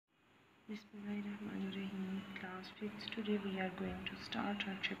Bismillahirrahmanirrahim. Class 5th. Today we are going to start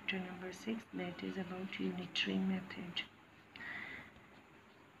our chapter number 6, that is about unitary method.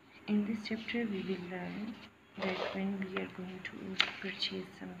 In this chapter we will learn that when we are going to purchase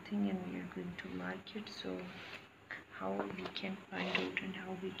something and we are going to mark it, so how we can find out and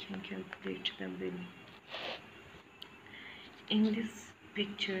how we can calculate the bill. In this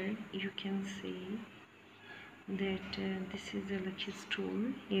picture you can see that this is a lucky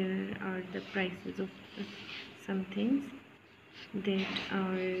store. Here are the prices of some things that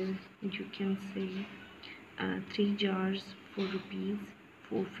are, you can see, 3 jars for rupees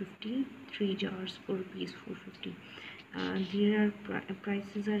 450, 3 jars for rupees 450. There are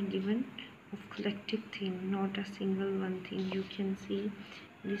prices are given of collective thing, not a single one thing. You can see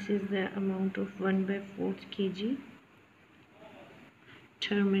this is the amount of 1/4 kg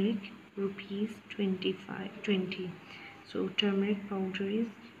turmeric, rupees 20. So turmeric powder is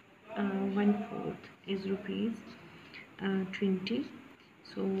 1/4 is rupees 20.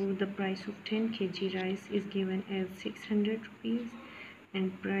 So the price of 10 kg rice is given as 600 rupees,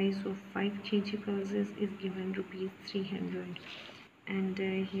 and price of 5 kg pulses is given rupees 300. And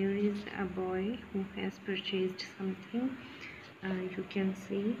here is a boy who has purchased something. You can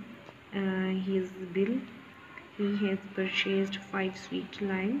see his bill. He has purchased 5 sweet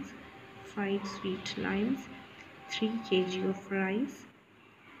limes, 3 kg of rice,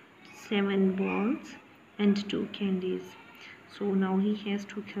 7 balls and 2 candies. So now he has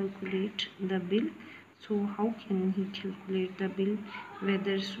to calculate the bill. So how can he calculate the bill?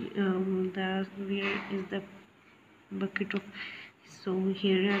 Whether where is the bucket of, so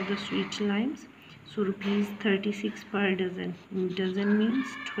here are the sweet limes. So rupees 36 per dozen. Dozen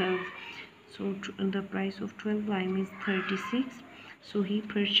means 12. So the price of 12 lime is 36. So he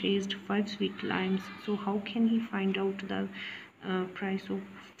purchased 5 sweet limes. So how can he find out the price of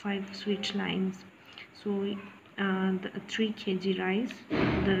 5 sweet limes? So the 3 kg rice,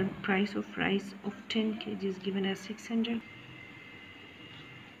 the price of rice of 10 kg is given as 600.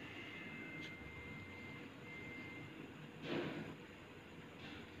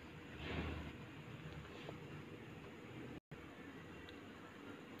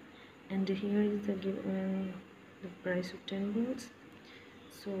 And here is the price of 10 balls.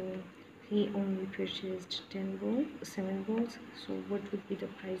 So he only purchased 7 balls. So what would be the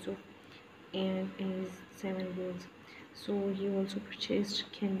price of is 7 balls? So he also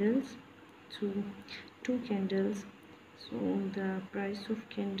purchased candles, so 2 candles. So the price of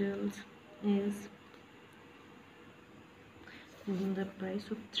candles is the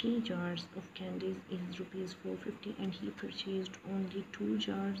price of 3 jars of candies is rupees 450, and he purchased only 2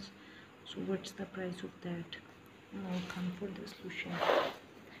 jars. So what's the price of that? Now come for the solution.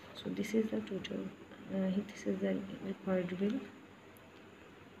 So this is the total, this is the required bill,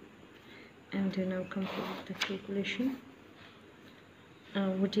 and now come for the calculation.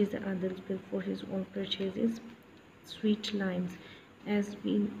 What is the other bill for his own purchases? Sweet limes. As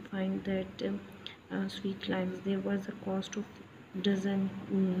we find that sweet limes, there was a cost of dozen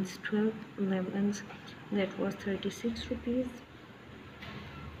means 12 lemons, that was 36 rupees.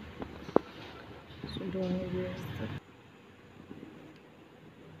 So don't know where is the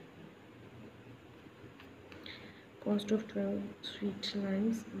cost of 12 sweet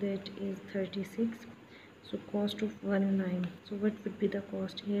limes, that is 36. So cost of 1 lime, so what would be the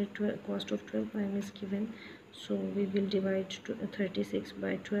cost here? Cost of 12 lime is given, so we will divide 36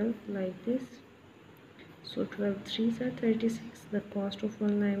 by 12 like this. So 12 3s are 36. The cost of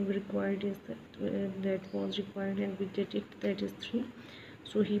 1 lime required is that was required, and we get it, that is 3.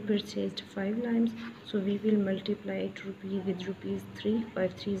 So he purchased 5 limes, so we will multiply it with rupees 3.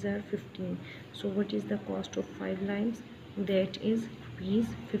 5 3s are 15. So what is the cost of 5 limes? That is rupees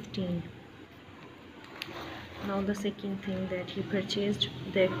 15. Now the second thing that he purchased,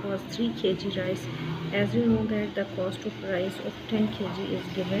 that was 3 kg rice. As you know that the cost of rice of 10 kg is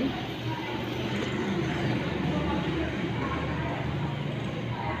given.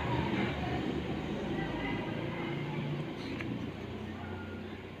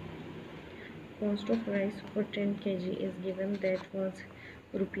 Cost of rice for 10 kg is given, that was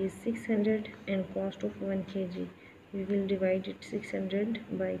rupees 600, and cost of 1 kg, we will divide it 600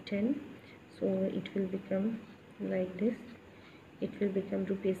 by 10. So it will become like this. It will become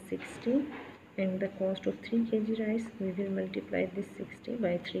rupees 60, and the cost of 3 kg rice, we will multiply this 60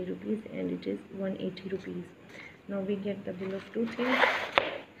 by 3 rupees, and it is 180 rupees. Now we get the bill of 2 things.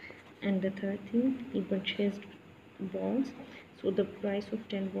 And the third thing, he purchased balls. So the price of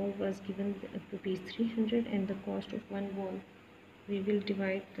 10 ball was given rupees 300, and the cost of 1 ball, we will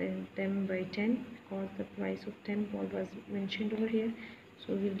divide them by 10, because the price of 10 ball was mentioned over here.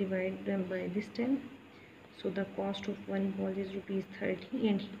 So we'll divide them by this 10. So the cost of one ball is rupees 30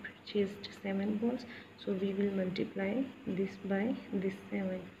 and he purchased 7 balls. So we will multiply this by this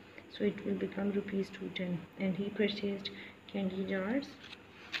 7. So it will become rupees 210. And he purchased candy jars.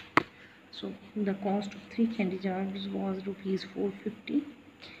 So the cost of 3 candy jars was rupees 450.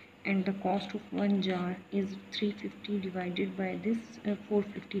 And the cost of one jar is 350 divided by this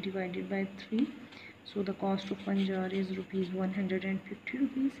 450 divided by 3. So the cost of one jar is rupees 150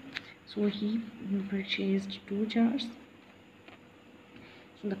 rupees. So he purchased 2 jars.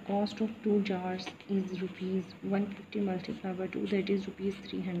 So the cost of 2 jars is rupees 150 multiplied by 2, that is rupees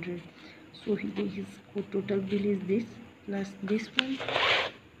 300. So his total bill is this plus this one,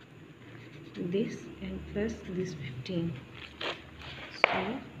 this, and plus this 15.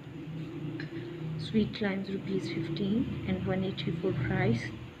 So sweet limes rupees 15 and 180 for fries,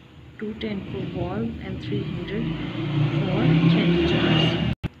 210 for ball and 300 for candy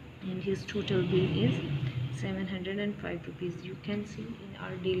jars. And his total bill is 705 rupees. You can see in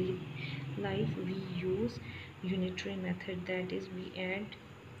our daily life we use unitary method, that is we add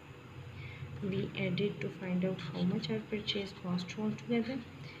it to find out how much our purchase cost altogether.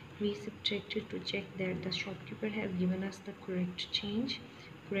 We subtract it to check that the shopkeeper has given us the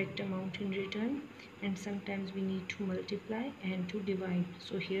correct amount in return, and sometimes we need to multiply and to divide.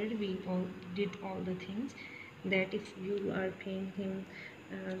 So here we did all the things, that if you are paying him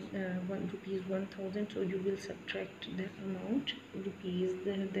rupees 1000, so you will subtract the amount rupees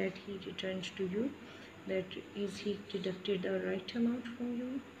that he returns to you, that is he deducted the right amount from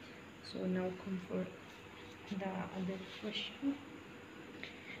you. So now come for the other question,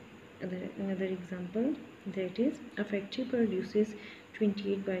 another example, that is a factory produces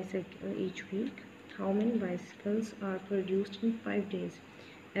 28 bicycles each week. How many bicycles are produced in 5 days?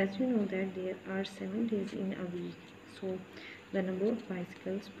 As you know that there are 7 days in a week, so the number of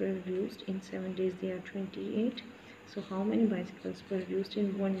bicycles produced in 7 days, they are 28. So how many bicycles produced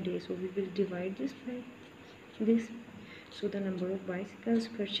in 1 day? So we will divide this by this. So the number of bicycles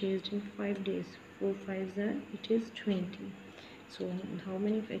purchased in 5 days, 4 5s are, it is 20. So how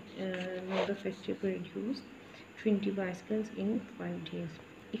many the factory produced 20 bicycles in 5 days.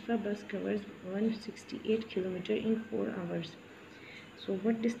 If a bus covers 168 km in 4 hours, so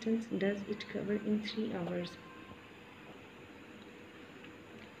what distance does it cover in 3 hours?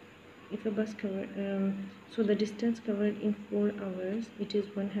 If a bus so the distance covered in 4 hours, it is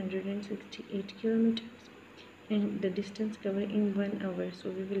 168 kilometers, and the distance covered in 1 hour, so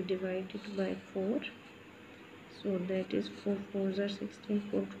we will divide it by 4. So that is 4 4s are 16,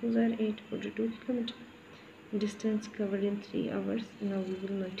 4 2s are 8, 42 kilometers. Distance covered in 3 hours. Now we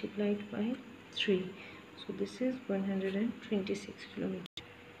will multiply it by 3. So this is 126 kilometers.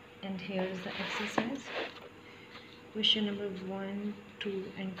 And here is the exercise. Question number 1, 2,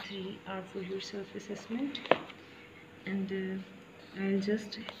 and 3 are for your self-assessment. And I'll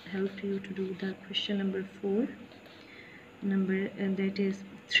just help you to do the question number 4. That is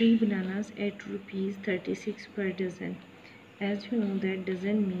 3 bananas at rupees 36 per dozen. As you know that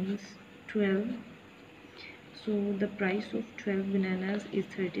dozen means 12. So the price of 12 bananas is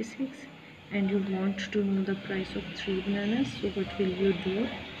 36, and you want to know the price of 3 bananas. So what will you do?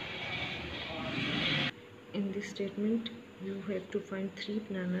 In this statement you have to find 3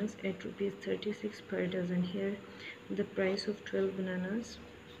 bananas at rupees 36 per dozen. Here the price of 12 bananas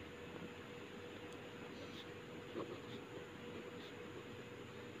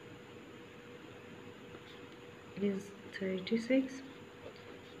is 36.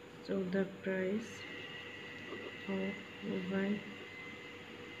 So the price of 1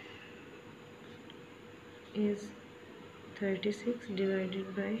 is 36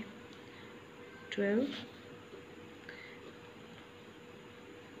 divided by 12.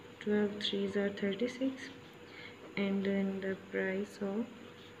 12 3s are 36, and then the price of,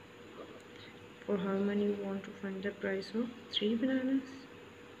 for how many you want to find the price of 3 bananas?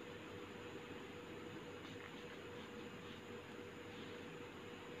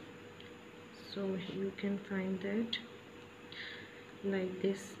 So you can find that like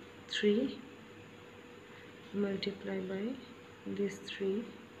this: 3 multiplied by this 3,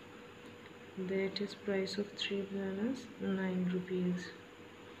 that is price of 3 bananas, 9 rupees.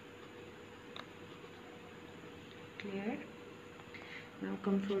 Clear? Now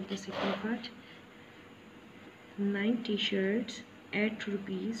come for the second part. 9 t-shirts at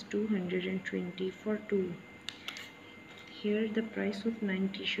rupees 220 for 2. Here the price of 9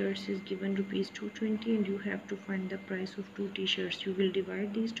 t-shirts is given rupees 220, and you have to find the price of 2 t-shirts. You will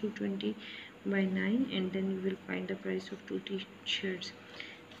divide these 220 by 9, and then you will find the price of 2 t-shirts.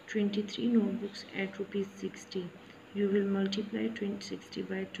 23 notebooks at rupees 60. You will multiply 2060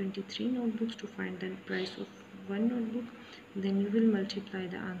 by 23 notebooks to find the price of one notebook. Then you will multiply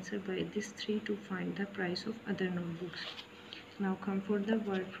the answer by this 3 to find the price of other notebooks. Now come for the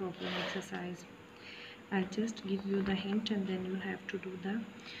word problem exercise. I'll just give you the hint and then you have to do the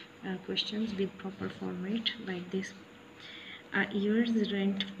questions with proper format like this. A year's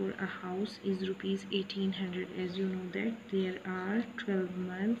rent for a house is rupees 1800. As you know that there are 12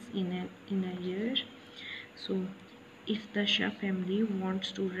 months in a year. So if the Shah family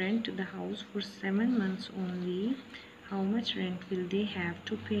wants to rent the house for 7 months only, how much rent will they have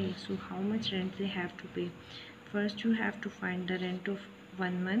to pay? So how much rent they have to pay? First you have to find the rent of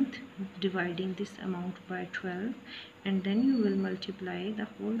 1 month, dividing this amount by 12, and then you will multiply the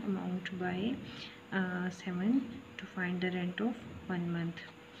whole amount by 7 to find the rent of 1 month.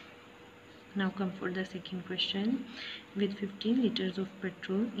 Now come for the second question. With 15 liters of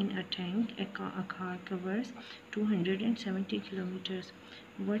petrol in a tank, a car covers 270 kilometers.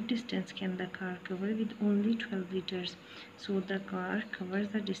 What distance can the car cover with only 12 liters? So the car covers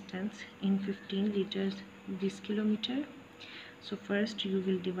the distance in 15 liters this kilometer. So first you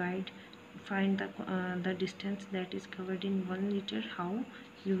will find the distance that is covered in 1 liter. How?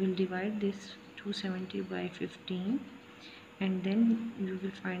 You will divide this 270 by 15, and then you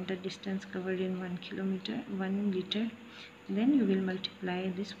will find the distance covered in 1 liter. Then you will multiply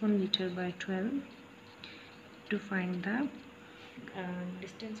this 1 liter by 12 to find the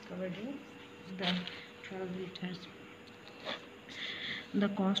distance covered in the 12 liters. The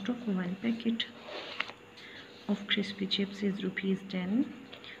cost of one packet of crispy chips is rupees 10.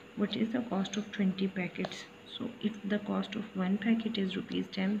 What is the cost of 20 packets? So if the cost of one packet is rupees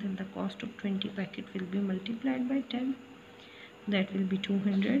 10, then the cost of 20 packet will be multiplied by 10. That will be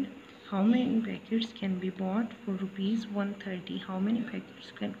 200. How many packets can be bought for rupees 130? How many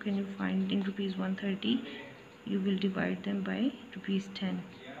packets can you find in rupees 130? You will divide them by rupees 10.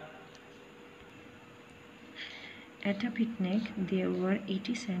 At a picnic, there were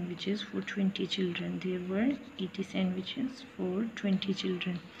 80 sandwiches for 20 children. There were 80 sandwiches for 20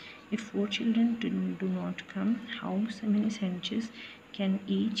 children. If 4 children do not come, how many sandwiches can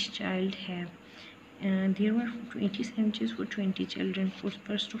each child have? There were 20 sandwiches for 20 children.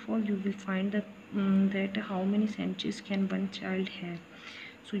 First of all, you will find that how many sandwiches can one child have.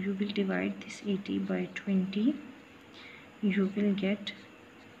 So you will divide this 80 by 20. You will get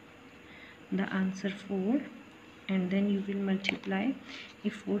the answer 4, and then you will multiply.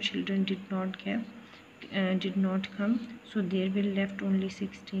 If 4 children did not come, so there will left only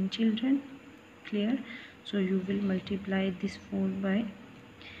 16 children. Clear? So you will multiply this 4 by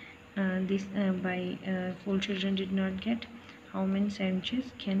 4 children did not get. How many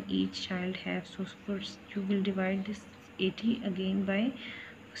sandwiches can each child have? So first you will divide this 80 again by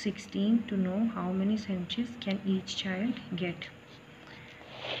 16 to know how many sandwiches can each child get.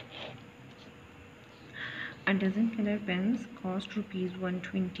 A dozen color pens cost rupees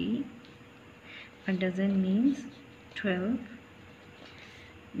 120. A dozen means 12.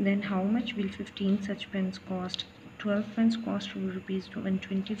 Then how much will 15 such pens cost? 12 pens cost rupees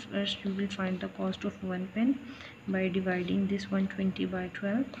 120. First you will find the cost of 1 pen by dividing this 120 by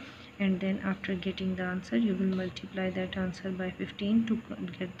 12, and then after getting the answer you will multiply that answer by 15 to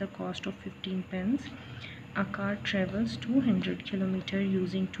get the cost of 15 pens. A car travels 200 kilometers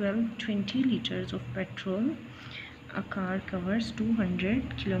using 20 liters of petrol. A car covers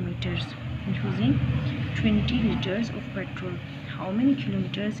 200 kilometers using 20 liters of petrol. How many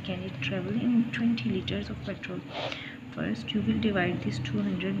kilometers can it travel in 20 liters of petrol? First you will divide this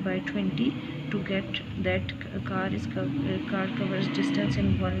 200 by 20 to get that car covers distance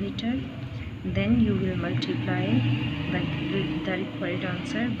in 1 liter. Then you will multiply the required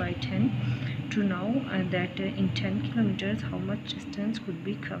answer by 10 to know that in 10 kilometers how much distance could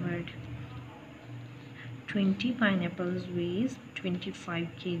be covered. 20 pineapples weighs 25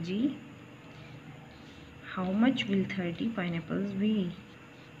 kg. How much will 30 pineapples weigh?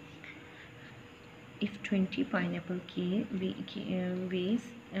 If 20 pineapple weighs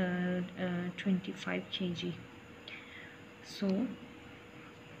 25 kg, so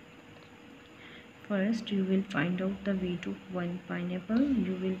first you will find out the weight of one pineapple.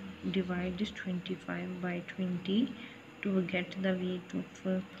 You will divide this 25 by 20 to get the weight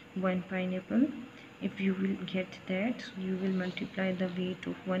of one pineapple. If you will get that, so you will multiply the weight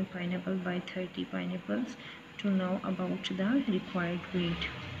of one pineapple by 30 pineapples to know about the required weight.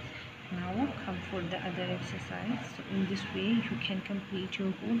 Now come for the other exercise. So in this way you can complete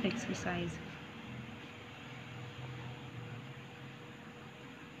your whole exercise.